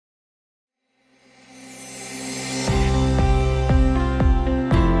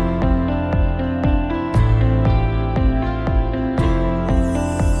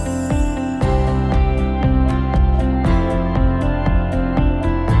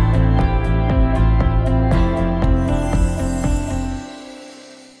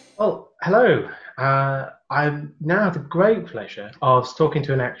Hello. I now have the great pleasure of talking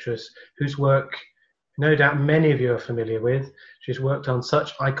to an actress whose work no doubt many of you are familiar with. She's worked on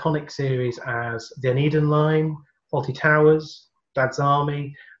such iconic series as The Uneven Line, Fawlty Towers, Dad's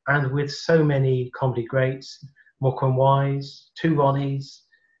Army, and with so many comedy greats, Morecambe Wise, Two Ronnies,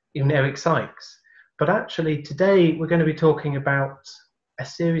 even Eric Sykes. But actually, today we're going to be talking about a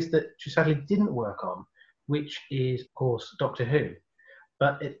series that she sadly didn't work on, which is, of course, Doctor Who.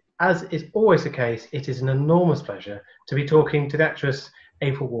 But as is always the case, it is an enormous pleasure to be talking to the actress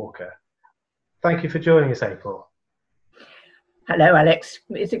April Walker. Thank you for joining us, April. Hello, Alex.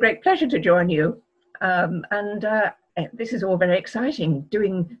 It's a great pleasure to join you. This is all very exciting,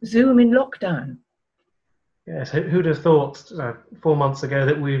 doing Zoom in lockdown. Yes, who'd have thought 4 months ago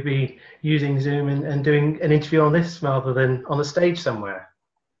that we'd be using Zoom and doing an interview on this rather than on a stage somewhere?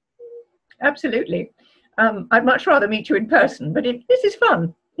 Absolutely. I'd much rather meet you in person, but this is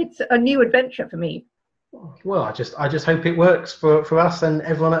fun. It's a new adventure for me. Well, I just hope it works for us and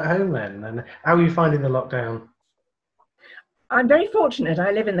everyone at home then. And how are you finding the lockdown? I'm very fortunate.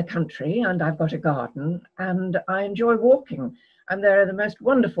 I live in the country and I've got a garden and I enjoy walking. And there are the most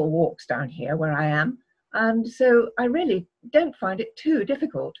wonderful walks down here where I am. And so I really don't find it too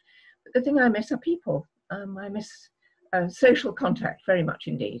difficult. But the thing I miss are people. I miss social contact very much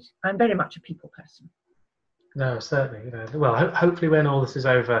indeed. I'm very much a people person. No, certainly. Well, hopefully when all this is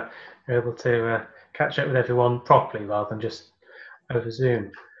over, you're able to catch up with everyone properly rather than just over Zoom.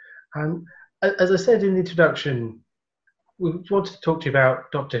 As I said in the introduction, we wanted to talk to you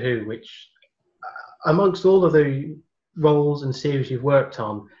about Doctor Who, which, amongst all of the roles and series you've worked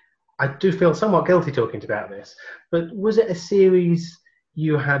on, I do feel somewhat guilty talking about this. But was it a series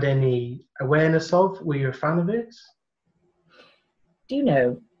you had any awareness of? Were you a fan of it? Do you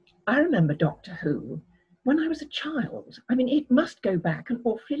know, I remember Doctor Who when I was a child. I mean, it must go back an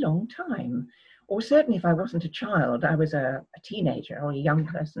awfully long time. Or certainly if I wasn't a child, I was a teenager or a young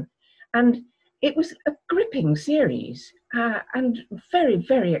person. And it was a gripping series and very,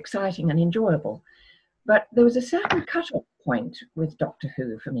 very exciting and enjoyable. But there was a certain cut-off point with Doctor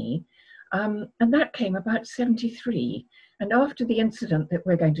Who for me, and that came about 73. And after the incident that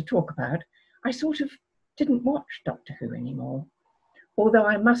we're going to talk about, I sort of didn't watch Doctor Who anymore. Although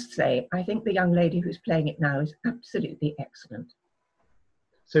I must say, I think the young lady who's playing it now is absolutely excellent.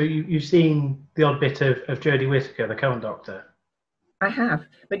 So you've seen the odd bit of Jodie Whittaker, the current Doctor? I have,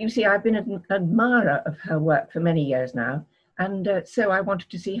 but you see, I've been an admirer of her work for many years now, and so I wanted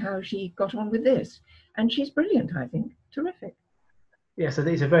to see how she got on with this. And she's brilliant, I think. Terrific. Yes, I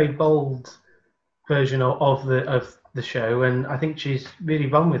think it's a very bold version of the show, and I think she's really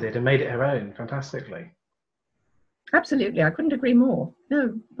run with it and made it her own fantastically. Absolutely, I couldn't agree more.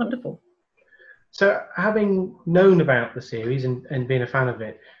 No, wonderful. So, having known about the series and being a fan of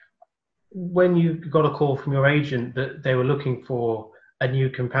it, when you got a call from your agent that they were looking for a new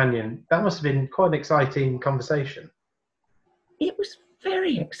companion, that must have been quite an exciting conversation. It was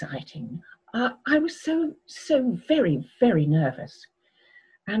very exciting. I was so very, very nervous.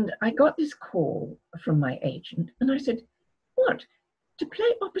 And I got this call from my agent and I said, what, to play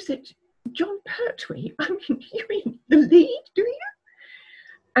opposite Jon Pertwee? I mean, you mean the lead, do you?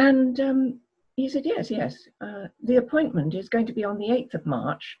 And he said, yes. The appointment is going to be on the 8th of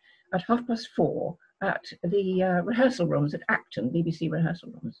March at 4:30 at the rehearsal rooms at Acton, BBC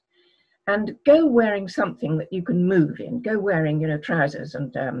rehearsal rooms. And go wearing something that you can move in. Go wearing, trousers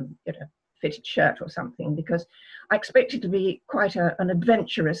and, fitted shirt or something, because I expected it to be quite an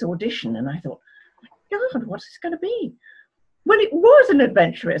adventurous audition. And I thought, God, what's this going to be? Well, it was an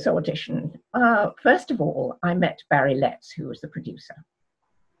adventurous audition. First of all, I met Barry Letts, who was the producer.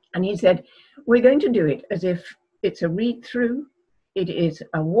 And he said, we're going to do it as if it's a read-through, it is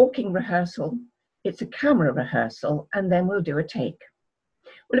a walking rehearsal, it's a camera rehearsal, and then we'll do a take.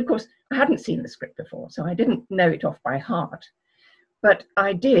 Well, of course, I hadn't seen the script before, so I didn't know it off by heart. But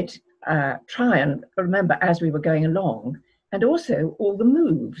I did try and remember as we were going along, and also all the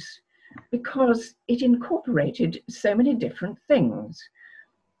moves, because it incorporated so many different things.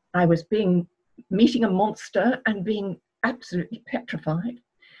 I was meeting a monster and being absolutely petrified.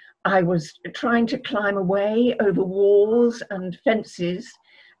 I was trying to climb away over walls and fences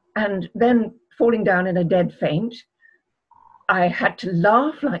and then falling down in a dead faint. I had to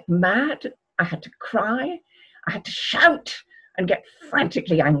laugh like mad. I had to cry. I had to shout and get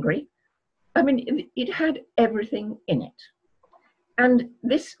frantically angry. I mean, it had everything in it. And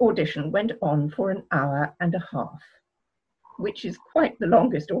this audition went on for an hour and a half, which is quite the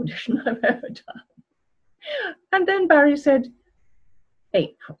longest audition I've ever done. And then Barry said,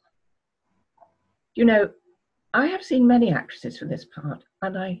 April, I have seen many actresses for this part,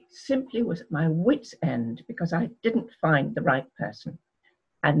 and I simply was at my wit's end because I didn't find the right person.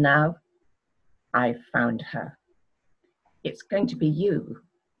 And now I've found her. It's going to be you.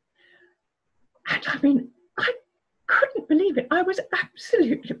 And I mean, I couldn't believe it. I was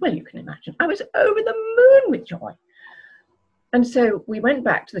absolutely, well, you can imagine, I was over the moon with joy. And so we went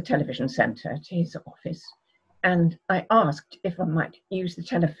back to the television centre, to his office, and I asked if I might use the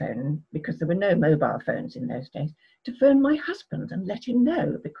telephone, because there were no mobile phones in those days, to phone my husband and let him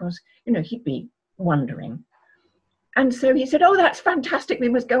know, because, you know, he'd be wondering. And so he said, oh, that's fantastic. We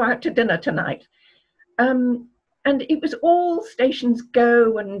must go out to dinner tonight. And it was all stations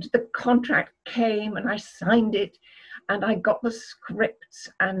go, and the contract came and I signed it and I got the scripts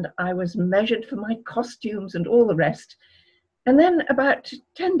and I was measured for my costumes and all the rest. And then about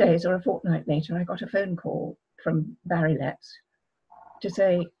 10 days or a fortnight later, I got a phone call from Barry Letts to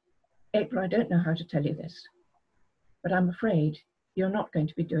say, April, I don't know how to tell you this, but I'm afraid you're not going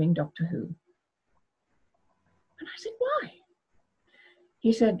to be doing Doctor Who. And I said, why?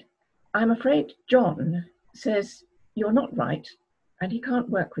 He said, I'm afraid Jon says you're not right and he can't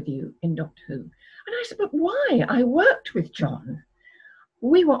work with you in Doctor Who. And I said, but why? I worked with Jon.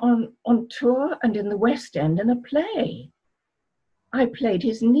 We were on tour and in the West End in a play. I played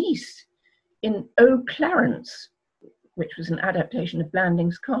his niece in Oh Clarence, which was an adaptation of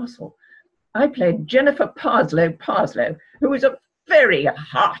Blandings Castle. I played Jennifer Parslow, who was a very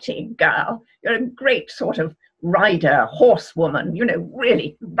hearty girl, a great sort of rider, horsewoman, you know,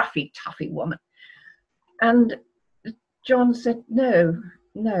 really roughy, toughy woman. And Jon said, no,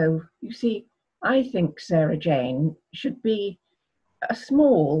 you see, I think Sarah Jane should be a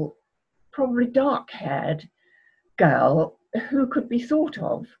small, probably dark-haired girl who could be thought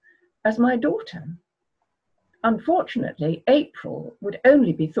of as my daughter. Unfortunately, April would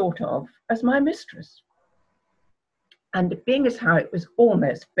only be thought of as my mistress. And being as how it was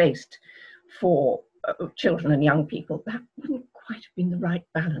almost based for children and young people, that wouldn't quite have been the right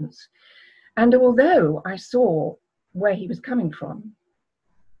balance. And although I saw where he was coming from,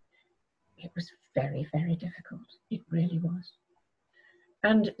 it was very, very difficult. It really was.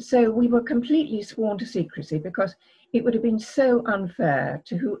 And so we were completely sworn to secrecy because it would have been so unfair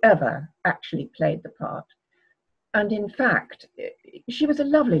to whoever actually played the part. And in fact, she was a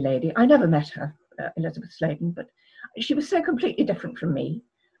lovely lady. I never met her, Elizabeth Sladen, but she was so completely different from me.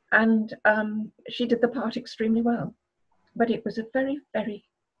 And she did the part extremely well. But it was a very, very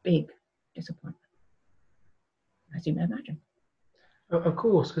big disappointment, as you may imagine. Of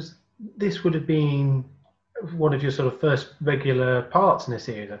course, because this would have been one of your sort of first regular parts in a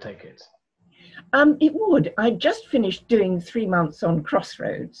series, I take it. It would. I just finished doing 3 months on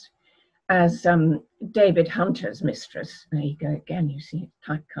Crossroads as David Hunter's mistress. There you go again, you see,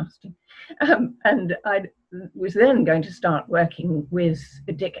 typecasting. And I was then going to start working with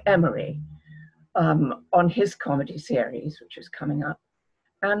Dick Emery on his comedy series, which was coming up.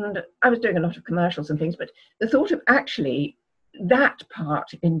 And I was doing a lot of commercials and things, but the thought of actually that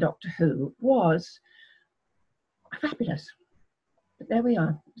part in Doctor Who was fabulous. But there we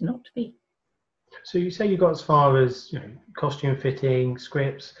are, it's not to be. So you say you got as far as, you know, costume fitting,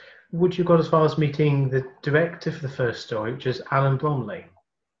 scripts. Would you got as far as meeting the director for the first story, which is Alan Bromley?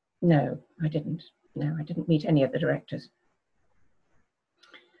 No, I didn't. No, I didn't meet any of the directors.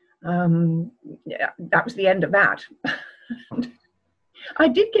 Yeah, that was the end of that. I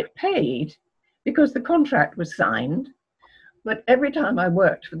did get paid because the contract was signed, but every time I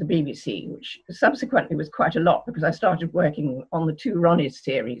worked for the BBC, which subsequently was quite a lot because I started working on the 2 Ronnies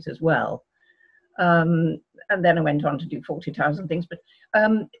series as well, and then I went on to do 40,000 things, but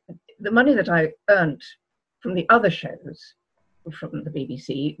the money that I earned from the other shows from the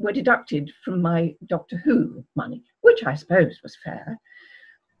BBC were deducted from my Doctor Who money, which I suppose was fair.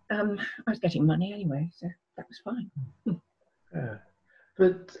 I was getting money anyway, so that was fine. Yeah.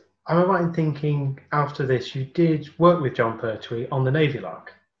 But am I right in thinking after this you did work with Jon Pertwee on the Navy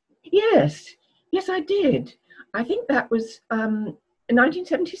Lark? Yes, I did. I think that was in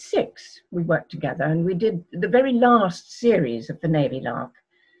 1976 we worked together and we did the very last series of the Navy Lark.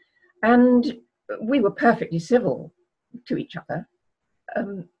 And we were perfectly civil to each other,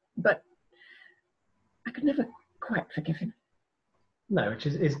 but I could never quite forgive him. No, which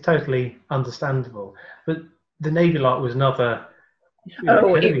is totally understandable. But the Navy Lark was another...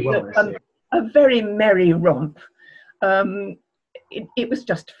 a very merry romp. It was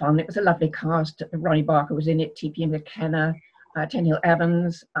just fun. It was a lovely cast. Ronnie Barker was in it, T.P. McKenna, Tenniel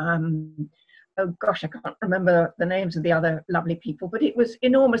Evans. Oh gosh, I can't remember the names of the other lovely people, but it was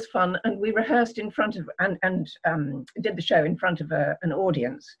enormous fun. And we rehearsed in front of and did the show in front of an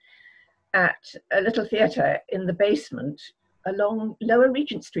audience. at a little theatre in the basement along Lower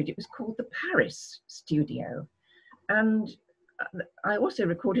Regent Street. It was called the Paris Studio. And I also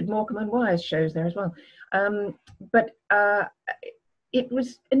recorded Morecambe and Wise shows there as well. But it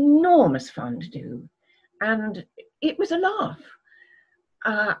was enormous fun to do. And it was a laugh.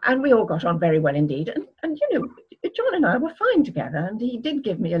 And we all got on very well indeed. And, you know, Jon and I were fine together. And he did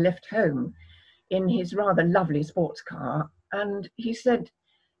give me a lift home in his rather lovely sports car. And he said,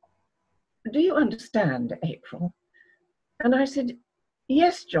 "Do you understand, April?" And I said,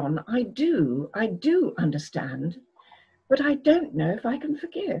 "Yes, Jon, I do understand, but I don't know if I can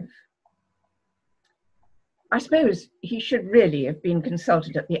forgive." I suppose he should really have been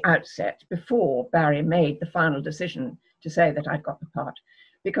consulted at the outset before Barry made the final decision to say that I'd got the part,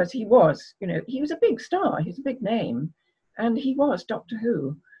 because he was, you know, he was a big star, he's a big name, and he was Doctor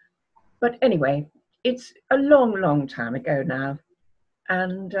Who. But anyway, it's a long, long time ago now,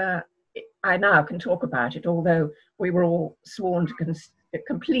 and I now can talk about it, although we were all sworn to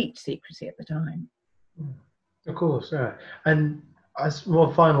complete secrecy at the time. Of course, yeah. And as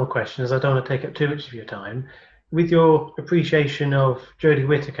more final question, as I don't want to take up too much of your time, with your appreciation of Jodie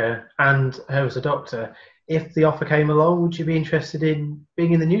Whittaker and her as a Doctor, if the offer came along, would you be interested in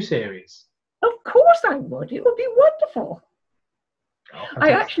being in the new series? Of course I would. It would be wonderful. Oh,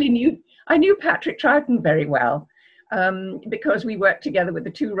 I knew Patrick Troughton very well, because we worked together with the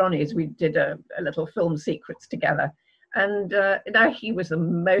two Ronnies. We did a little film Secrets together. And now he was the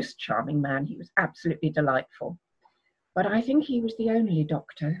most charming man. He was absolutely delightful. But I think he was the only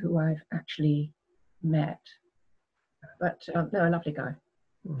Doctor who I've actually met. But no, a lovely guy.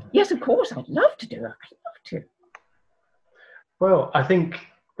 Yes, of course, I'd love to do it. I'd love to. Well, I think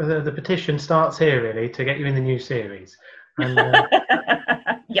the petition starts here, really, to get you in the new series. And,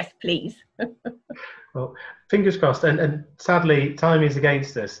 yes, please. well, fingers crossed. And sadly, time is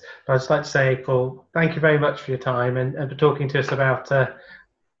against us. But I'd just like to say, April, thank you very much for your time and for talking to us about a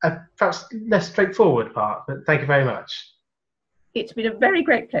perhaps less straightforward part. But thank you very much. It's been a very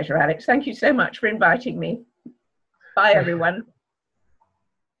great pleasure, Alex. Thank you so much for inviting me. Bye, everyone.